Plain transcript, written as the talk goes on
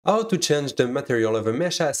How to change the material of a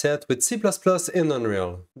mesh asset with C++ in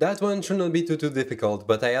Unreal. That one should not be too difficult,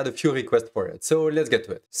 but I had a few requests for it, so let's get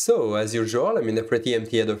to it. So, as usual, I'm in a pretty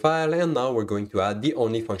empty header file, and now we're going to add the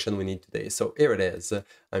only function we need today. So here it is.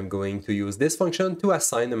 I'm going to use this function to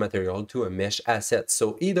assign a material to a mesh asset.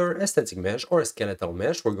 So either a static mesh or a skeletal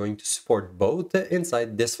mesh, we're going to support both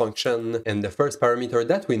inside this function. And the first parameter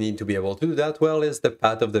that we need to be able to do that, well, is the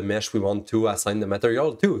path of the mesh we want to assign the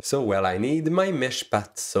material to. So, well, I need my mesh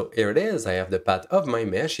path. So here it is, I have the path of my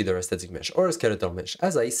mesh, either a static mesh or a skeletal mesh,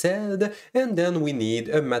 as I said, and then we need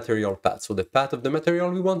a material path. So the path of the material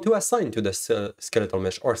we want to assign to the skeletal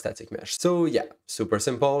mesh or static mesh. So yeah, super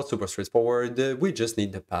simple, super straightforward. We just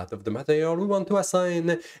need the path of the material we want to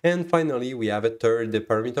assign. And finally, we have a third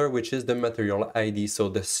parameter, which is the material ID. So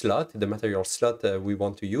the slot, the material slot we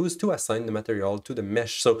want to use to assign the material to the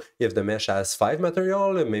mesh. So if the mesh has 5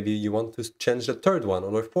 material, maybe you want to change the third one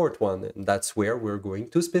or the fourth one. And that's where we're going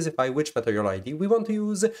to specify which material ID we want to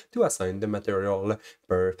use to assign the material.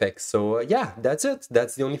 Perfect. So yeah, that's it.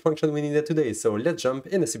 That's the only function we needed today. So let's jump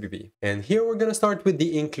in the CPP. And here we're going to start with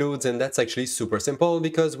the includes, and that's actually super simple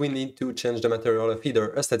because we need to change the material of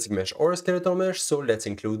either a static mesh or a skeletal mesh. So let's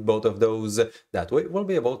include both of those. That way we'll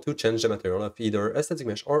be able to change the material of either a static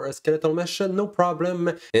mesh or a skeletal mesh, no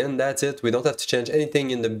problem. And that's it. We don't have to change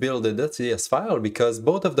anything in the build.cs file because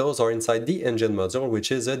both of those are inside the engine module,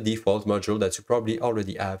 which is a default module that you probably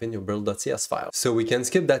already have in your build.cs file. So we can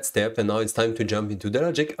skip that step, and now it's time to jump into the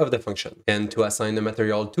logic of the function. And to assign the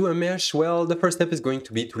material to a mesh, well, the first step is going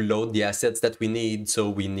to be to load the assets that we need. So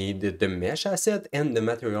we need the mesh asset and the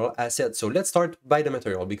material asset. So let's start by the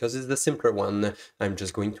material because it's the simpler one. I'm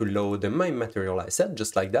just going to load my material asset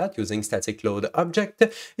just like that using static load object.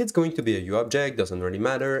 It's going to be a U object, doesn't really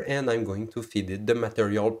matter, and I'm going to feed it the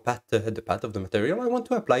material path, the path of the material I want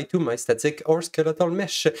to apply to my static or skeletal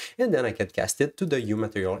mesh, and then I can cast it to the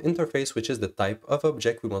UMaterialInterface, which is the type of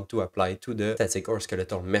object we want to apply to the static or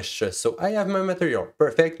skeletal mesh. So I have my material.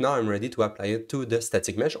 Perfect. Now I'm ready to apply it to the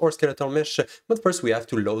static mesh or skeletal mesh. But first we have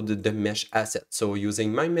to load the mesh asset. So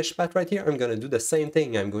using my mesh path right here, I'm going to do the same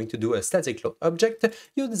thing. I'm going to do a static load object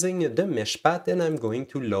using the mesh path, and I'm going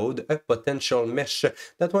to load a potential mesh.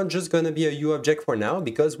 That one's just going to be a U object for now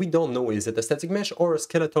because we don't know is it a static mesh or a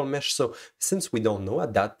skeletal mesh. So since we don't know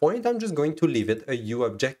at that point, I'm just going to leave it a U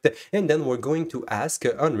object, and then we're going to ask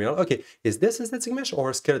Unreal, okay, is this a static mesh or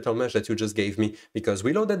a skeletal mesh that you just gave me? Because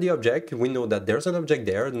we loaded the object, we know that there's an object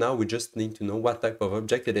there, now we just need to know what type of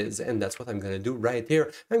object it is, and that's what I'm going to do right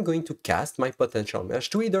here. I'm going to cast my potential mesh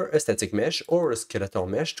to either a static mesh or a skeletal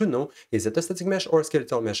mesh to know is it a static mesh or a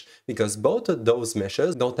skeletal mesh, because both of those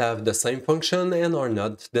meshes don't have the same function and are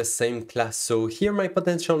not the same class. So here my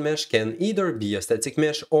potential mesh can either be a static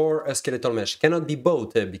mesh or a skeletal mesh, cannot be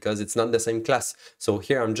both because it's not the same class. So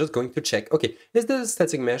here I'm just going to check, okay, is this a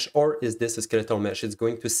static mesh or is this a skeletal mesh? It's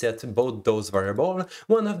going to set both those variables.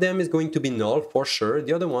 One of them is going to be null for sure,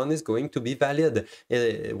 the other one is going to be valid.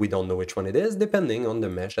 We don't know which one it is depending on the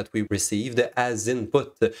mesh that we received as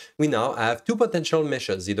input. We now have two potential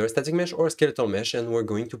meshes, either a static mesh or a skeletal mesh, and we're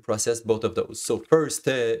going to process both of those. So first,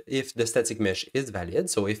 if the static mesh is valid,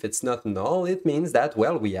 so if it's not null, it means that,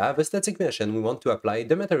 well, we have a static mesh and we want to apply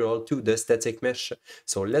the material to the static mesh.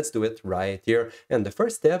 So let's do it right here. And the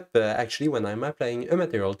first step, actually, when I'm applying a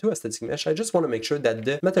material to a static mesh, I just want to make sure that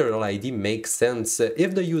the material ID makes sense.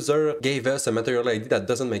 If the user gave us a material ID that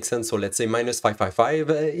doesn't make sense, so let's say -555,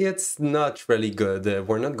 it's not really good.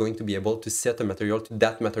 We're not going to be able to set a material to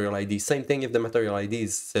that material ID. Same thing if the material ID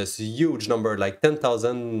is a huge number like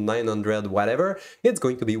 10,900 whatever, it's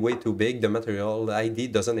going to be way too big. The material ID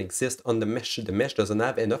doesn't exist on the mesh. The mesh doesn't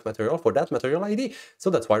have enough material for that material ID. So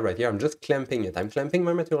that's why right here I'm just clamping it. I'm clamping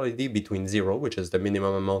my material ID between 0, which is the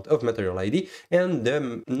minimum amount of material ID, and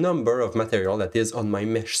the number of material that is on my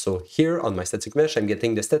mesh. So here on my static mesh, I'm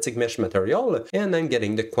getting the static mesh material, and I'm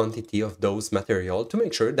getting the quantity of those material to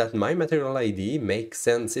make sure that my material ID makes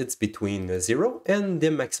sense. It's between 0 and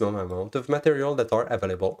the maximum amount of material that are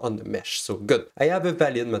available on the mesh. So good. I have a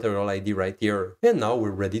valid material ID right here. And now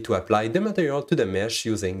we're ready to apply the material to the mesh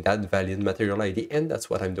using that valid material ID, and that's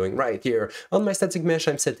what I'm doing right here. On my static mesh,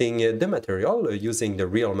 I'm setting the material using the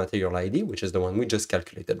real material ID, which is the one we just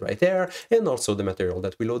calculated right there, and also the material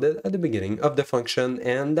that we loaded at the beginning of the function,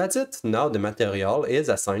 and that's it. Now the material is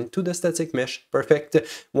assigned to the static mesh. Perfect.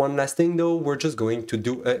 One last thing though, we're just going to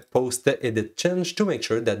do a post edit change to make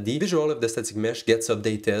sure that the visual of the static mesh gets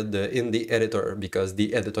updated in the edit editor, because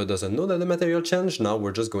the editor doesn't know that the material changed. Now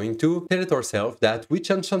we're just going to tell it ourselves that we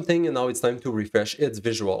changed something and now it's time to refresh its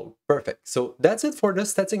visual. Perfect. So that's it for the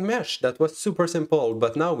static mesh. That was super simple,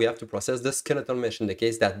 but now we have to process the skeletal mesh. In the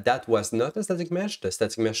case that that was not a static mesh, the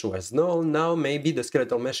static mesh was null, now maybe the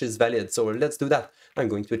skeletal mesh is valid. So let's do that. I'm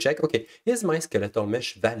going to check, okay, is my skeletal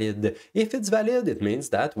mesh valid? If it's valid, it means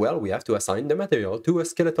that, well, we have to assign the material to a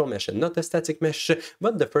skeletal mesh and not a static mesh,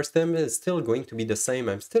 but the first step is still going to be the same.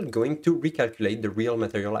 I'm still going to recalculate the real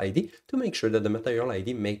material ID to make sure that the material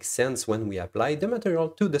ID makes sense when we apply the material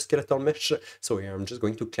to the skeletal mesh. So here I'm just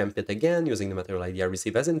going to clamp it again using the material ID I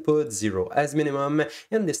receive as input, 0 as minimum,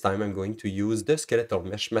 and this time I'm going to use the skeletal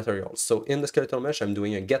mesh materials. So in the skeletal mesh, I'm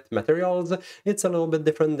doing a get materials. It's a little bit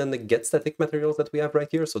different than the get static materials that we have right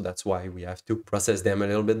here, so that's why we have to process them a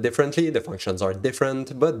little bit differently. The functions are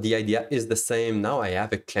different, but the idea is the same. Now I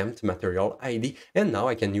have a clamped material ID, and now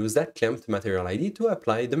I can use that clamped material ID to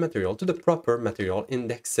apply the material to the proper material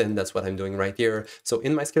index, and that's what I'm doing right here. So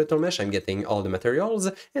in my skeletal mesh, I'm getting all the materials,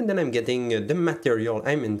 and then I'm getting the material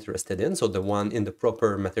I'm interested in, so the one in the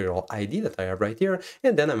proper material ID that I have right here,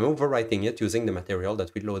 and then I'm overwriting it using the material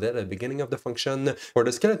that we loaded at the beginning of the function. For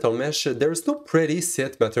the skeletal mesh, there's no pretty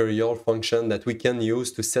set material function that we can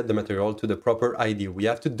use to set the material to the proper ID. We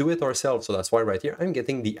have to do it ourselves, so that's why right here I'm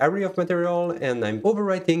getting the array of material and I'm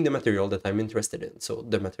overwriting the material that I'm interested in. So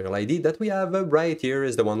the material ID that we have right here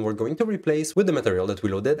is the one we're going to replace with the material that we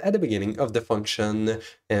loaded at the beginning of the function.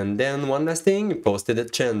 And then one last thing,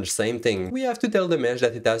 posted change, same thing. We have to tell the mesh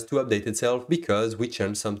that it has to update itself because we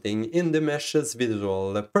changed something in the mesh's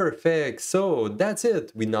visual. Perfect, so that's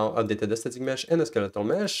it. We now updated the static mesh and the skeletal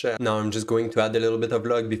mesh. Now I'm just going to add a little bit of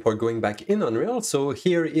log before going back in Unreal. So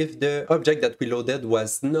here, if the object that we loaded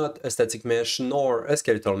was not a static mesh nor a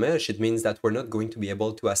skeletal mesh, it means that we're not going to be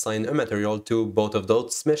able to assign a material to both of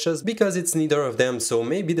those meshes because it's neither of them. So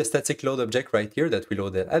maybe the static load object right here that we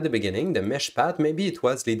loaded at the beginning, the mesh path, maybe it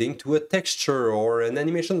was leading to a texture or an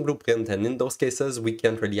animation blueprint, and in those cases we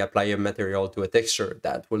can't really apply a material to a texture.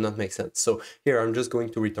 That will not make sense. So here I'm just going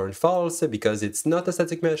to return false because it's not a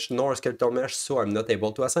static mesh nor a skeletal mesh, so I'm not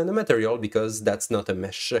able to assign a material because that's not a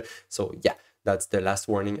mesh. So yeah, that's the last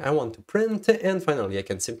warning I want to print. And finally, I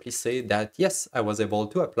can simply say that yes, I was able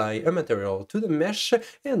to apply a material to the mesh,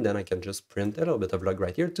 and then I can just print a little bit of log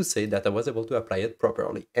right here to say that I was able to apply it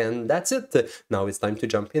properly. And that's it. Now it's time to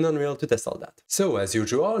jump in Unreal to test all that. So as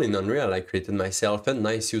usual, in Unreal, I created myself a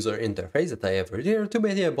nice user interface that I have right here to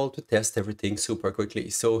be able to test everything super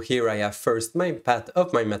quickly. So here I have first my path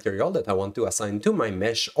of my material that I want to assign to my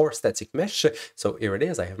mesh or static mesh. So here it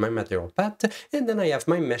is, I have my material path, and then I have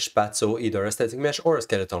my mesh path, so either a static mesh or a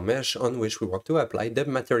skeletal mesh on which we want to apply the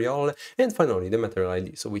material, and finally the material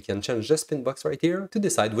ID. So we can change the spin box right here to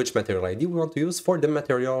decide which material ID we want to use for the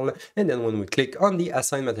material, and then when we click on the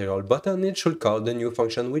assign material button, it should call the new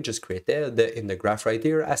function we just created in the graph right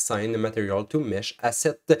here, assign the material to mesh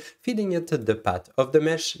asset, feeding it the path of the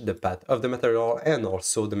mesh, the path of the material, and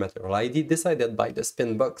also the material ID decided by the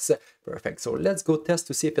spin box. Perfect. So let's go test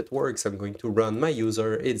to see if it works. I'm going to run my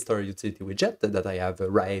user editor utility widget that I have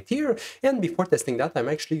right here, and before testing that, I'm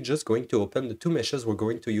actually just going to open the two meshes we're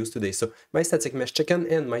going to use today. So my static mesh chicken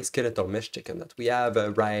and my skeletal mesh chicken that we have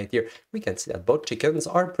right here. We can see that both chickens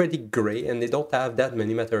are pretty gray and they don't have that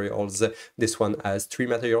many materials. This one has 3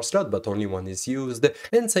 material slots, but only one is used.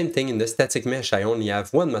 And same thing in the static mesh, I only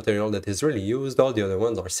have 1 material that is really used. All the other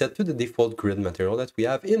ones are set to the default grid material that we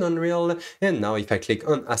have in Unreal. And now if I click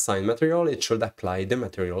on assign material, it should apply the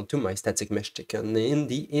material to my static mesh chicken in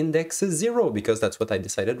the index 0, because that's what I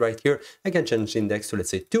decided right here. I can change the index to, let's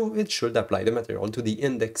say, 2, it should apply the material to the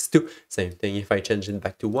index 2. Same thing if I change it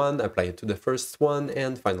back to 1, apply it to the first one,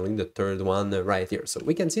 and finally the third one right here. So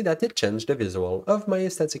we can see that it changed the visual of my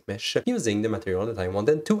static mesh using the material that I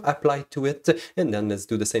wanted to apply to it. And then let's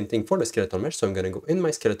do the same thing for the skeletal mesh. So I'm going to go in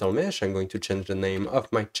my skeletal mesh, I'm going to change the name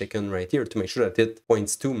of my chicken right here to make sure that it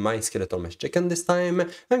points to my skeletal mesh chicken this time.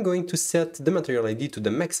 I'm going to set the material ID to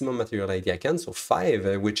the maximum material ID I can, so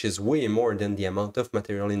 5, which is way more than the amount of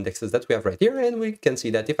material indexes that we have right here. And we can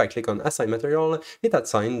see that if I click on assign material, it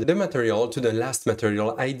assigned the material to the last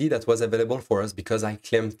material ID that was available for us because I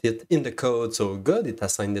clamped it in the code. So good, it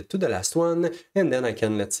assigned it to the last one, and then I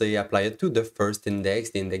can, let's say, apply it to the first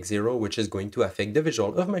index, the index 0, which is going to affect the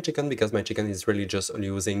visual of my chicken because my chicken is really just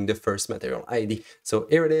using the first material ID. So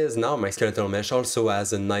here it is. Now my skeletal mesh also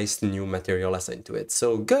has a nice new material assigned to it.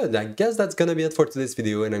 So good, I guess that's gonna be it for today's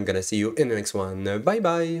video, and I'm gonna see you in the next one. Bye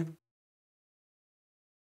bye!